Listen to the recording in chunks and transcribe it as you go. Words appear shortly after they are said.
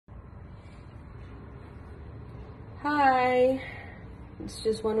Hi, it's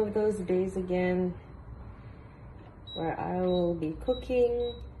just one of those days again where I will be cooking,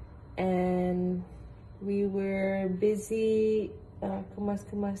 and we were busy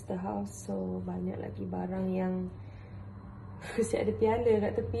kemas-kemas the house, so banyak lagi barang yang siap ada piala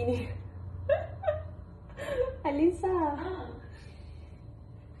kat tepi ni. Alisa,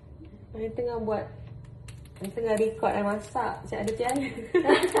 saya tengah record dan masak, siap ada piala.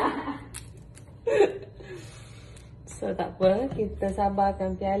 So tak apa, kita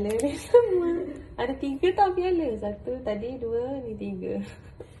sabarkan piala ni semua. Ada 3 tau piala. 1 tadi, 2 ni 3.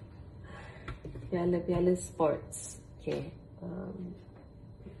 Piala-piala sports. Okay.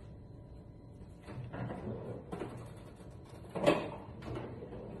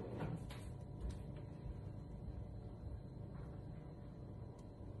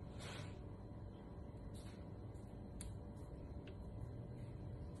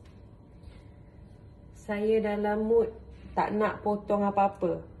 Saya dalam mood tak nak potong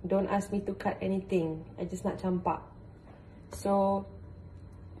apa-apa. Don't ask me to cut anything. I just nak campak. So,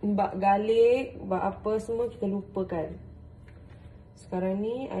 bak garlic, bak apa semua kita lupakan. Sekarang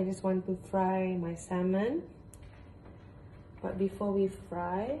ni, I just want to fry my salmon. But before we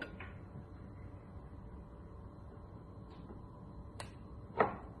fry,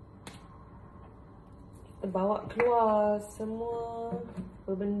 kita bawa keluar semua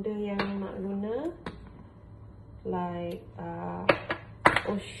benda yang nak guna. Like,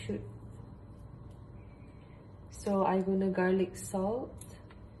 oh shoot. So I guna garlic salt.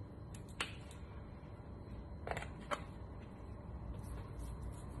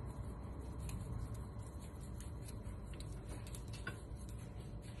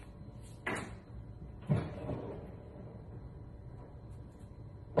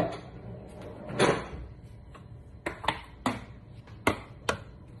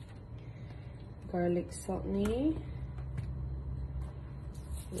 Garlic salt ni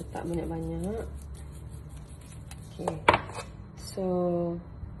letak banyak-banyak. Okay, so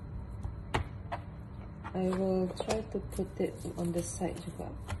I will try to put it on the side juga.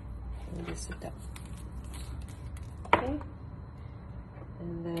 Lebih sedap. Okay,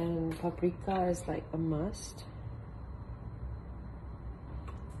 and then paprika is like a must.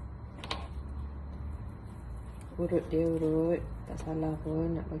 Urut dia urut, tak salah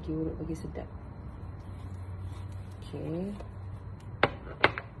pun nak bagi urut bagi sedap. Okay,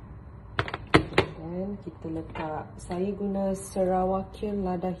 dan kita letak, saya guna Sarawakian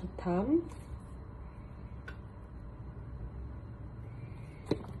lada hitam.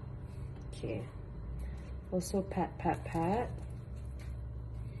 Okay, also pat.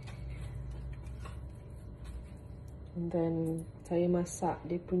 And then saya masak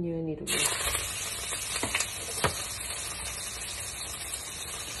dia punya ni dulu.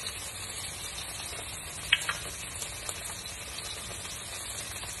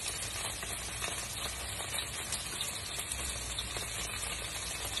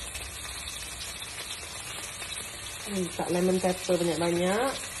 Letak lemon pepper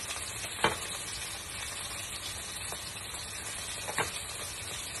banyak-banyak.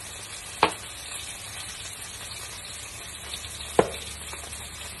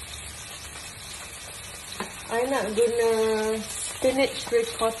 I nak guna spinach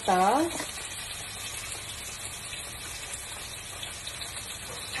ricotta.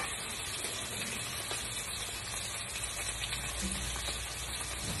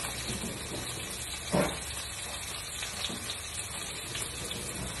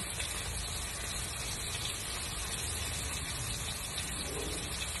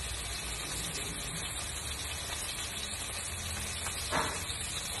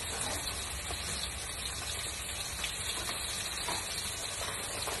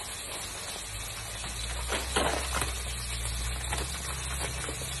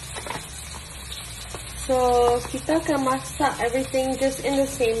 So, kita akan masak everything just in the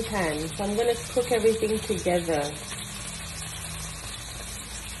same pan. So, I'm going to cook everything together.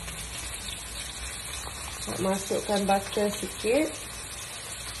 Nak masukkan butter sikit.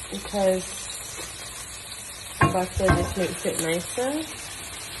 Because butter just makes it nicer.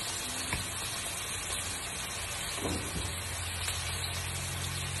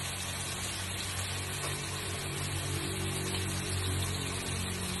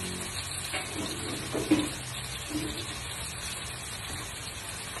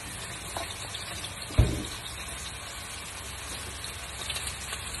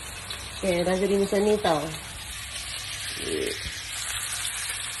 Okay, dah jadi macam ni tau.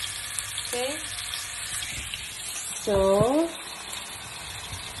 Okay. So,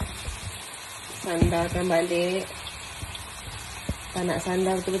 sandarkan balik. Tak nak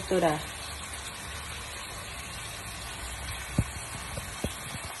sandar betul-betul dah.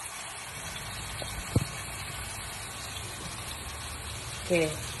 Okay.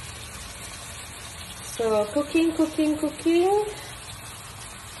 So cooking.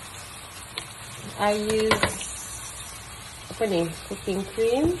 I use apa ni? Cooking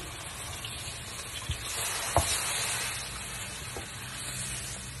cream.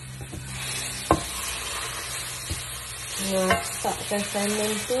 Masakkan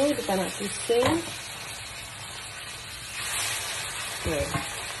salmon tu, dia tak nak pusing. Okay.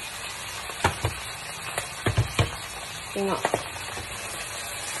 Tengok.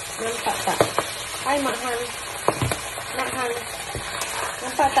 Nampak tak? Hai Mak Han.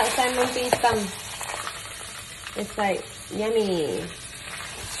 Nampak tak salmon tu hitam? It's like yummy.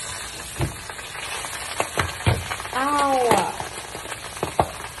 Awak.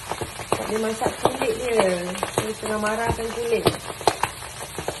 Dia masak kulit dia. Dia tengah marahkan kulit.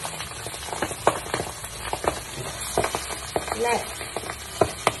 Let.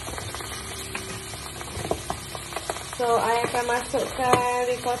 So, I akan masukkan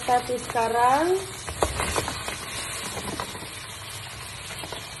ricotta tu sekarang.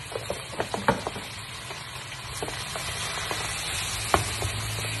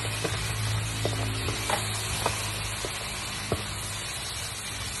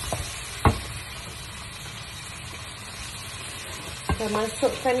 Saya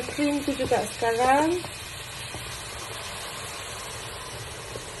masukkan krim tu juga sekarang.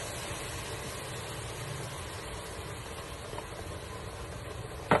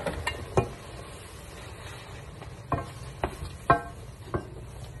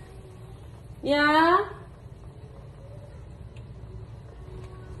 Ya.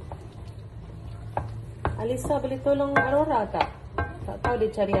 Alisa boleh tolong Aurora tak? Tak tahu dia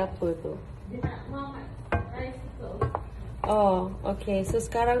cari apa tu. Dia nak makan rice tu. Oh, okay. So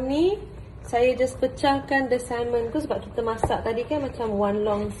sekarang ni saya just pecahkan the salmon tu sebab kita masak tadi kan macam one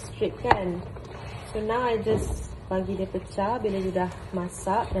long strip kan. So now I just bagi dia pecah bila dia dah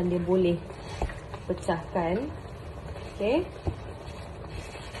masak dan dia boleh pecahkan. Okay.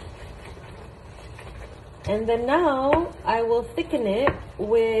 And then now I will thicken it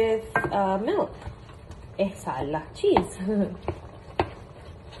with milk. Salah, cheese.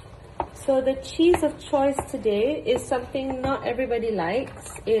 So the cheese of choice today is something not everybody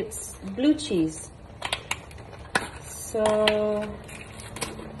likes. It's blue cheese. So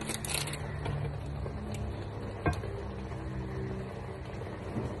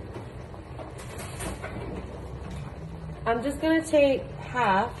I'm just gonna take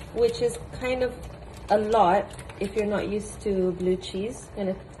half, which is kind of a lot if you're not used to blue cheese. I'm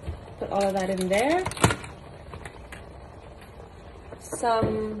gonna put all of that in there.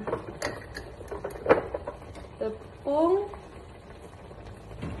 Some tepung.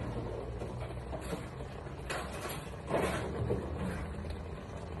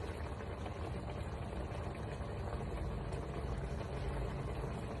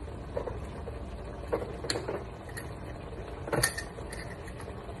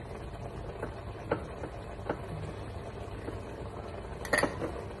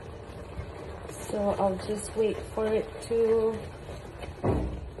 So I'll just wait for it to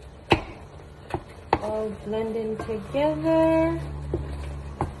all blend in together.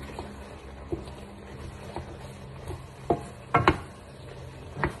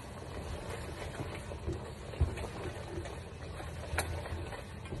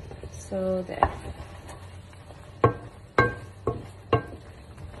 So there.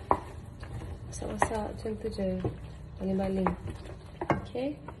 Masak macam tu je, baling-baling.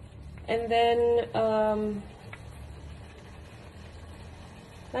 Okay. And then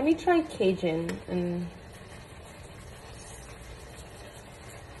let me try Cajun and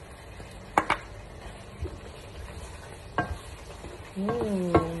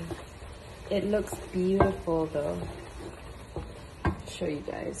it looks beautiful though. I'll show you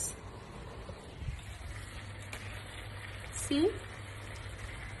guys. See?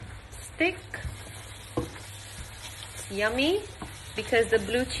 It's thick. It's yummy because the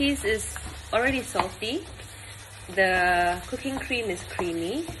blue cheese is already salty. The cooking cream is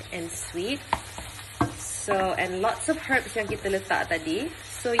creamy and sweet. So, and lots of herbs yang kita letak tadi.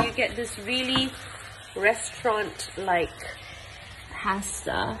 So you get this really restaurant-like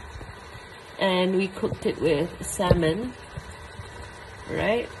pasta. And we cooked it with salmon,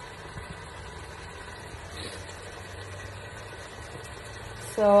 right?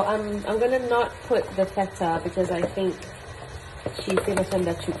 So I'm gonna not put the feta because I think cheese macam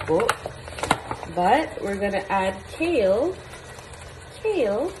dah cukup. But we're gonna add kale.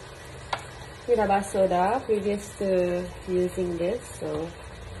 Kale, ni dah basuh dah previous to using this, so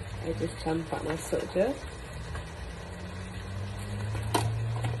I just campak masuk je.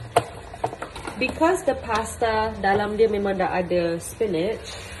 because the pasta dalam dia memang dah ada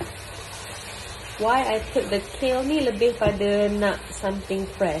spinach, why I put the kale ni lebih pada nak something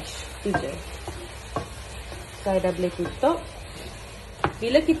fresh. Tu je. So, dah boleh tutup.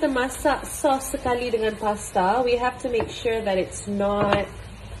 Bila kita masak sos sekali dengan pasta, we have to make sure that it's not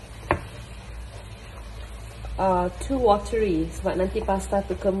too watery, sebab nanti pasta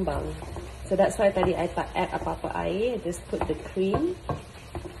tu kembang. So that's why tadi I tak add apa-apa air, I just put the cream.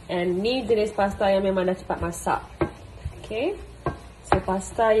 And ni jenis pasta yang memang dah cepat masak. Okay, so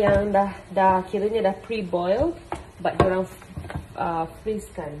pasta yang dah kiranya dah pre-boiled, but diorang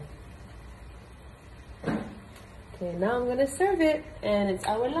freeze-kan. Okay, now I'm gonna serve it, and it's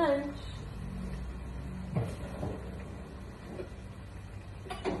our lunch.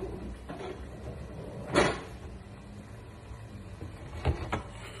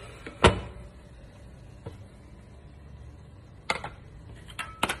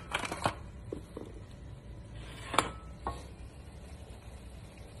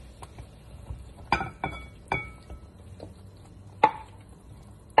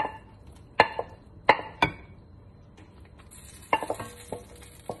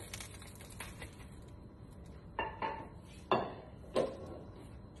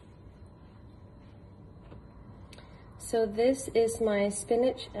 So this is my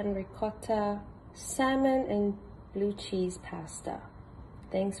spinach and ricotta salmon and blue cheese pasta.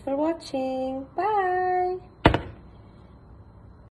 Thanks for watching. Bye.